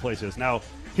how big the place is. Now,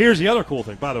 here's the other cool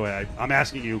thing. By the way, I'm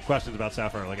asking you questions about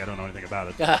Sapphire like I don't know anything about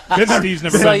it. Been there. Steve's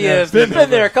never So been there. you've been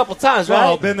there a couple times, right?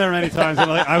 Well, been there many times. And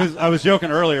like, I was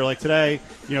joking earlier. Like today,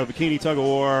 Bikini Tug of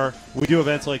War. We do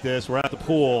events like this. We're at the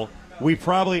pool. We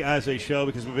probably, as a show,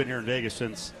 because we've been here in Vegas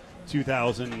since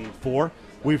 2004,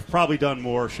 we've probably done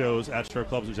more shows at strip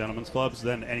clubs and gentlemen's clubs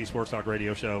than any sports talk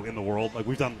radio show in the world. Like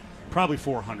we've done probably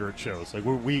 400 shows. Like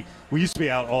we used to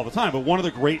be out all the time. But one of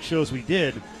the great shows we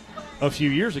did a few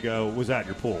years ago was at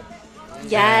your pool.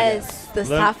 Yes, the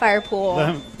Sapphire pool.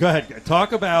 Go ahead.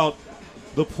 Talk about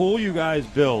the pool you guys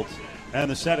built and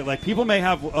the setting. Like people may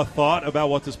have a thought about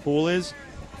what this pool is.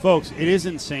 Folks, it is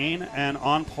insane and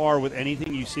on par with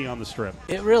anything you see on the Strip.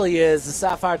 It really is. The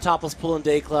Sapphire Topless Pool and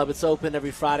Day Club. It's open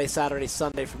every Friday, Saturday,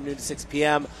 Sunday from noon to 6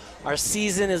 p.m. Our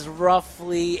season is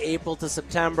roughly April to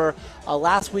September.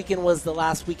 Last weekend was the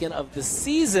last weekend of the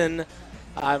season.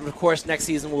 Of course, next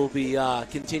season will be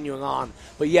continuing on.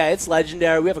 But, yeah, it's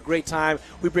legendary. We have a great time.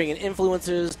 We bring in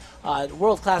influencers,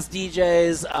 world-class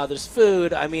DJs. There's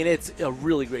food. I mean, it's a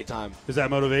really great time. Is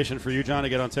that motivation for you, John, to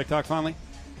get on TikTok finally?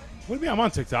 What do you mean? I'm on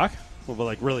TikTok. Well,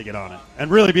 but really get on it and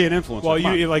really be an influencer. Well,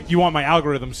 you want my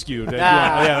algorithm skewed.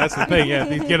 Yeah, that's the thing. Yeah,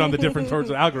 you get on the different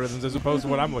sorts of algorithms as opposed to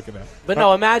what I'm looking at. But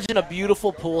no, imagine a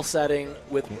beautiful pool setting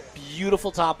with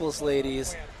beautiful topless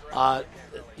ladies,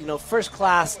 first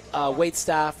class wait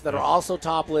staff that are also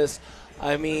topless.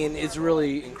 I mean, it's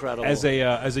really incredible. As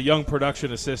a young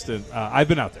production assistant, I've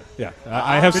been out there. Yeah,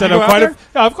 I have Did set you go up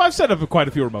out I've set up quite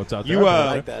a few remotes out there. You, I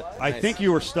like that. I Nice. think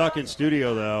you were stuck in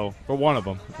studio though. For one of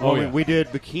them. We did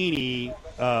bikini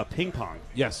ping pong.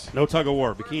 Yes. No tug of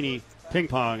war, bikini ping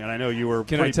pong, and I know you were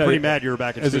Can I pretty, tell pretty you, mad you were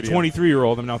back in as studio. a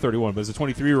 23-year-old, I'm now 31, but as a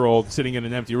 23-year-old sitting in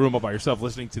an empty room all by yourself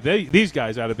listening to these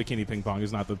guys out of bikini ping pong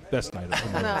is not the best night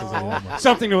of the morning.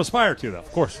 Something to aspire to, though.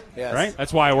 Of course. Yes. Right?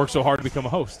 That's why I work so hard to become a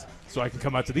host, so I can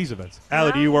come out to these events.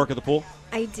 Allie, do you work at the pool?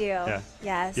 I do. Yeah.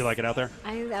 Yes. You like it out there?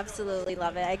 I absolutely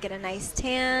love it. I get a nice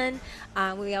tan.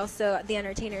 We also, the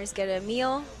entertainers get a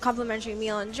meal, complimentary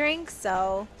meal and drinks,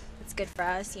 so it's good for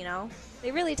us,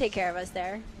 They really take care of us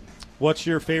there. What's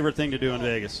your favorite thing to do in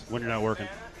Vegas when you're not working?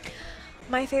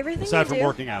 My favorite thing Aside to from do,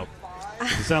 working out.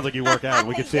 It sounds like you work out.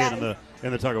 We could see it in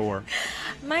the tug of war.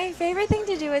 my favorite thing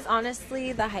to do is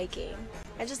honestly the hiking.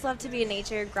 I just love to be in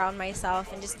nature, ground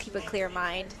myself, and just keep a clear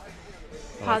mind.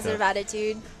 Positive that.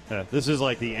 attitude. Yeah, this is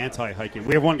like the anti-hiking.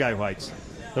 We have one guy who hikes.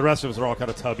 The rest of us are all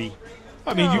kind of tubby.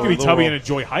 I mean, you can be tubby and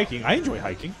enjoy hiking. I enjoy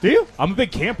hiking. Do you? I'm a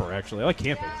big camper, actually. I like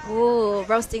camping. Ooh,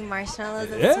 roasting marshmallows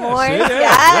and Yeah, s'mores. see,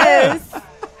 yeah, Yes.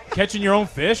 Catching your own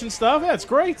fish and stuff. Yeah, it's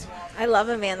great. I love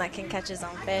a man that can catch his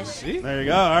own fish. See? There you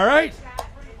go. All right.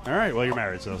 Well, you're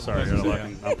married, so sorry. You're not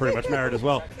looking. I'm pretty much married as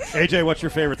well. AJ, what's your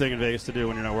favorite thing in Vegas to do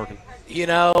when you're not working? I'm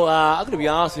going to be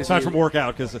honest with Aside you. from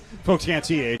workout, because folks can't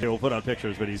see AJ. We'll put on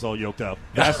pictures, but he's all yoked up.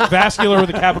 Vascular with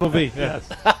a capital V. Yes.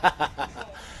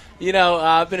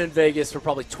 I've been in Vegas for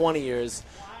probably 20 years.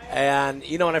 And,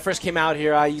 when I first came out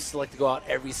here, I used to like to go out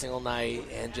every single night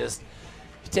and just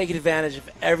take advantage of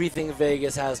everything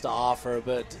Vegas has to offer.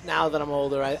 But now that I'm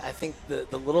older, I think the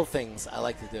little things I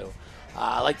like to do.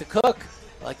 I like to cook.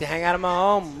 I like to hang out at my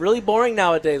home. Really boring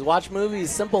nowadays. Watch movies,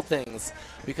 simple things.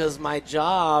 Because my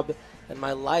job and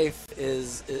my life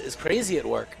is crazy at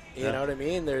work. You know what I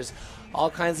mean? There's all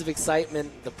kinds of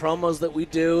excitement. The promos that we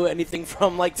do, anything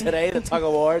from like today, the tug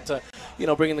of war, to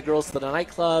bringing the girls to the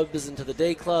nightclubs and to the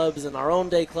day clubs and our own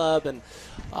day club, and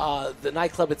the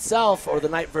nightclub itself, or the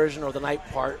night version or the night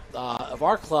part of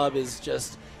our club is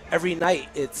just every night.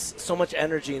 It's so much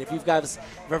energy, and if you guys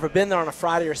have ever been there on a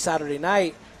Friday or Saturday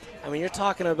night, I mean, you're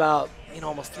talking about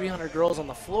almost 300 girls on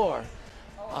the floor,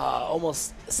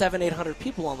 almost 700-800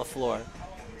 people on the floor.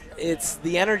 It's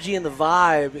the energy and the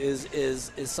vibe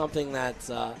is something that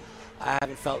I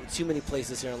haven't felt in too many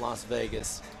places here in Las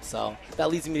Vegas. So that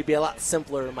leads me to be a lot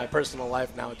simpler in my personal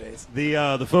life nowadays.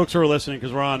 The folks who are listening,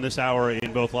 because we're on this hour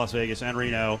in both Las Vegas and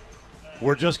Reno,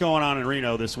 we're just going on in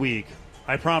Reno this week.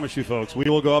 I promise you, folks, we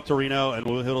will go up to Reno and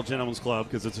we'll hit a Gentleman's Club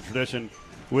because it's a tradition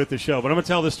with the show. But I'm going to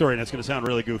tell this story, and it's going to sound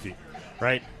really goofy,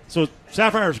 right? So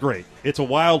Sapphire is great. It's a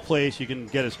wild place. You can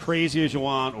get as crazy as you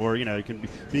want, or, you can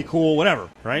be cool, whatever,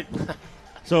 right?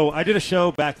 So I did a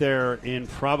show back there in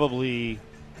probably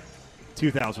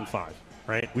 2005,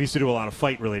 right? We used to do a lot of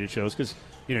fight-related shows because,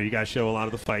 you guys show a lot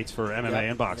of the fights for MMA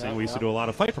and boxing. We used to do a lot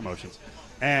of fight promotions.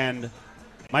 And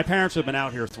my parents have been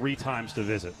out here 3 times to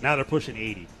visit. Now they're pushing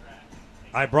 80.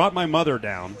 I brought my mother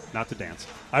down, not to dance.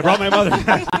 I brought my mother.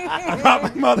 I brought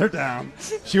my mother down.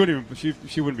 She wouldn't even.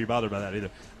 She wouldn't be bothered by that either.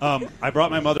 I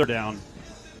brought my mother down,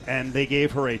 and they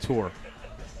gave her a tour,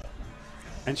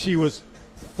 and she was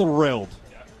thrilled.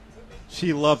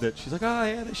 She loved it. She's like, "Oh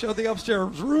yeah, they showed the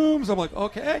upstairs rooms." I'm like,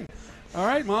 "Okay, all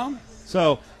right, Mom."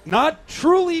 So not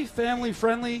truly family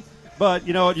friendly, but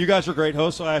you know what? You guys are great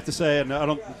hosts. So I have to say, and I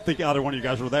don't think either one of you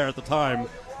guys were there at the time.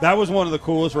 That was one of the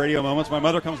coolest radio moments. My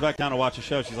mother comes back down to watch the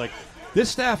show. She's like, "This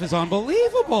staff is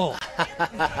unbelievable."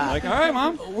 I'm like, "All right,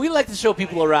 Mom." We like to show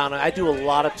people around. I do a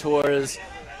lot of tours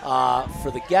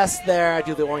for the guests there. I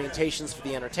do the orientations for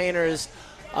the entertainers.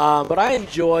 But I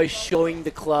enjoy showing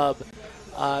the club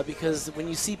because when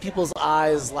you see people's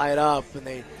eyes light up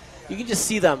and you can just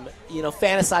see them,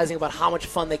 fantasizing about how much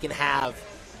fun they can have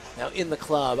in the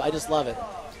club. I just love it.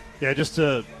 Yeah, just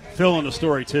to fill in the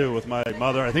story, too, with my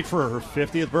mother, I think for her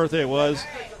 50th birthday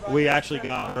we actually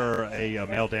got her a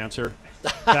male dancer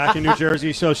back in New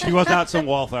Jersey, so she was not some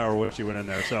wallflower when she went in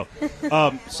there. So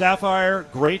Sapphire,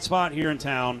 great spot here in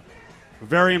town.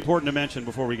 Very important to mention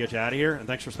before we get you out of here, and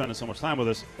thanks for spending so much time with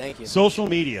us. Thank you. Social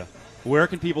media. Where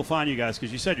can people find you guys?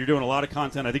 Because you said you're doing a lot of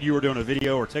content. I think you were doing a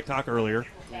video or TikTok earlier.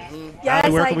 Yes,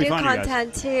 Allie, where I can we do find you guys?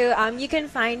 content too. You can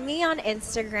find me on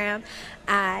Instagram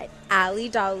at Allie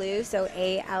Dollou, so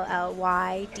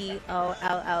ALLYDOLLU.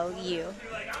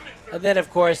 And then, of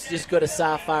course, just go to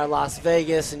Sapphire Las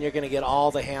Vegas, and you're going to get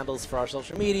all the handles for our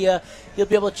social media. You'll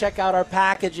be able to check out our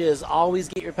packages. Always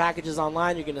get your packages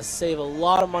online. You're going to save a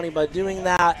lot of money by doing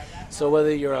that. So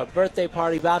whether you're a birthday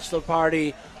party, bachelor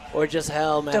party, or just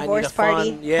hell, man, Divorce I need a fun,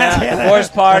 party. divorce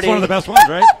party. That's one of the best ones,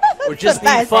 right? Or just need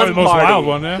best. fun Probably the most party, wild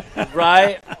one, yeah.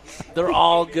 right? They're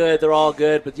all good. They're all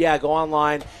good. But yeah, go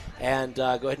online and go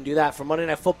ahead and do that. For Monday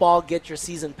Night Football, get your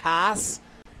season pass,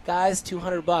 guys.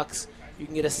 $200. You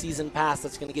can get a season pass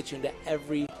that's going to get you into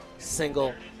every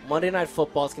single Monday Night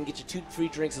Football. It's going to get you 2 free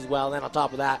drinks as well. And then on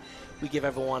top of that, we give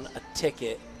everyone a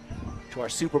ticket to our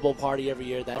Super Bowl party every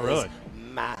year. That is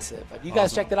massive. Have you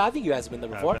guys checked it out? I think you guys have been there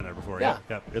before. I've been there before, yeah.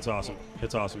 It's awesome.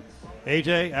 It's awesome.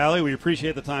 AJ, Allie, we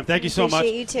appreciate the time. Thank you so much.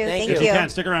 Appreciate you too. Thank If you. you can,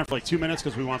 stick around for like 2 minutes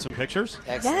because we want some pictures.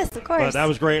 Excellent. Yes, of course. But that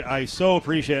was great. I so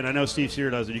appreciate it. I know Steve Sear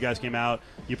does it. You guys came out.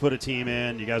 You put a team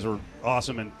in. You guys were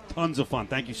awesome and tons of fun.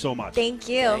 Thank you so much. Thank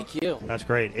you. Thank you. That's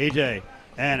great. AJ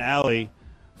and Allie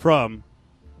from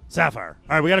Sapphire.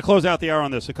 All right, we got to close out the hour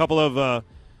on this. A couple of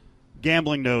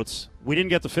gambling notes. We didn't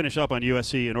get to finish up on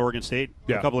USC and Oregon State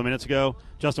a couple of minutes ago.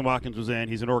 Justin Watkins was in.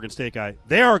 He's an Oregon State guy.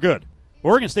 They are good.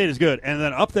 Oregon State is good. And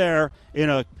then up there in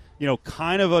a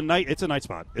kind of a night. It's a night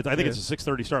spot. I think it's a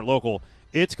 6:30 start local.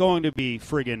 It's going to be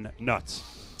friggin' nuts.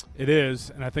 It is,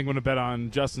 and I think I'm going to bet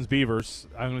on Justin's Beavers.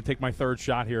 I'm going to take my third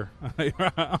shot here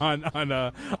on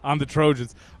the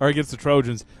Trojans or against the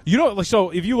Trojans. So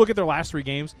if you look at their last 3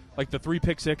 games, like the 3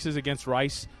 pick sixes against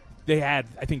Rice, they had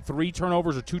I think 3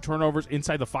 turnovers or 2 turnovers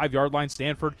inside the 5-yard line.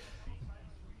 Stanford,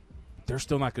 they're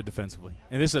still not good defensively,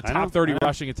 and this is a top 30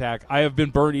 rushing attack. I have been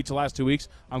burned each of the last 2 weeks.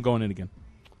 I'm going in again.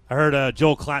 I heard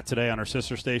Joel Klatt today on our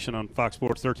sister station on Fox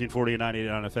Sports 1340 and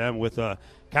 98 FM with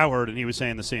Cowherd, and he was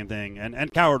saying the same thing.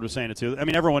 And Cowherd was saying it too. I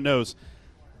mean, everyone knows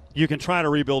you can try to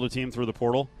rebuild a team through the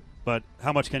portal, but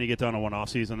how much can you get done in one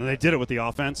offseason? And they did it with the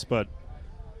offense, but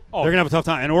they're going to have a tough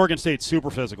time. And Oregon State's super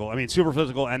physical. I mean, super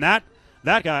physical. And that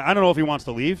guy, I don't know if he wants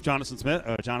to leave, Jonathan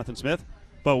Smith,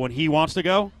 but when he wants to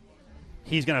go,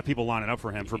 he's going to have people lining up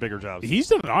for him for bigger jobs. He's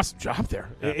done an awesome job there.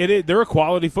 Yeah. They're a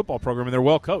quality football program, and they're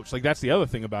well coached. Like, that's the other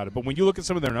thing about it. But when you look at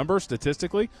some of their numbers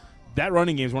statistically, that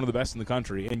running game is one of the best in the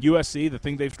country. And USC, the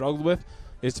thing they've struggled with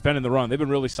is defending the run. They've been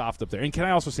really soft up there. And can I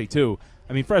also say, too,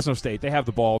 I mean, Fresno State, they have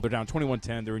the ball. They're down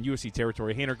 21-10. They're in USC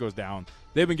territory. Haener goes down.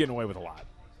 They've been getting away with a lot.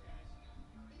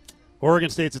 Oregon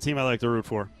State's a team I like to root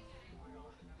for.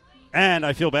 And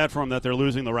I feel bad for them that they're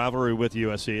losing the rivalry with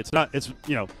USC. It's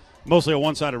mostly a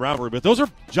one-sided rivalry, but those are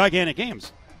gigantic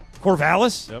games.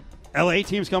 Corvallis, LA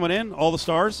teams coming in, all the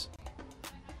stars.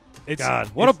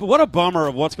 What a bummer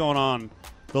of what's going on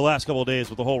the last couple of days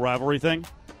with the whole rivalry thing.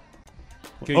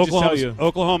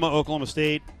 Oklahoma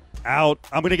State out.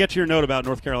 I'm going to get to your note about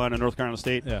North Carolina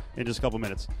State in just a couple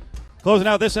minutes. Closing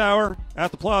out this hour at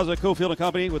the Plaza, Cofield &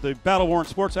 Company with the Battle Born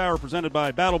Sports Hour presented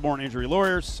by Battle Born Injury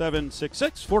Lawyers,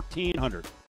 766-1400.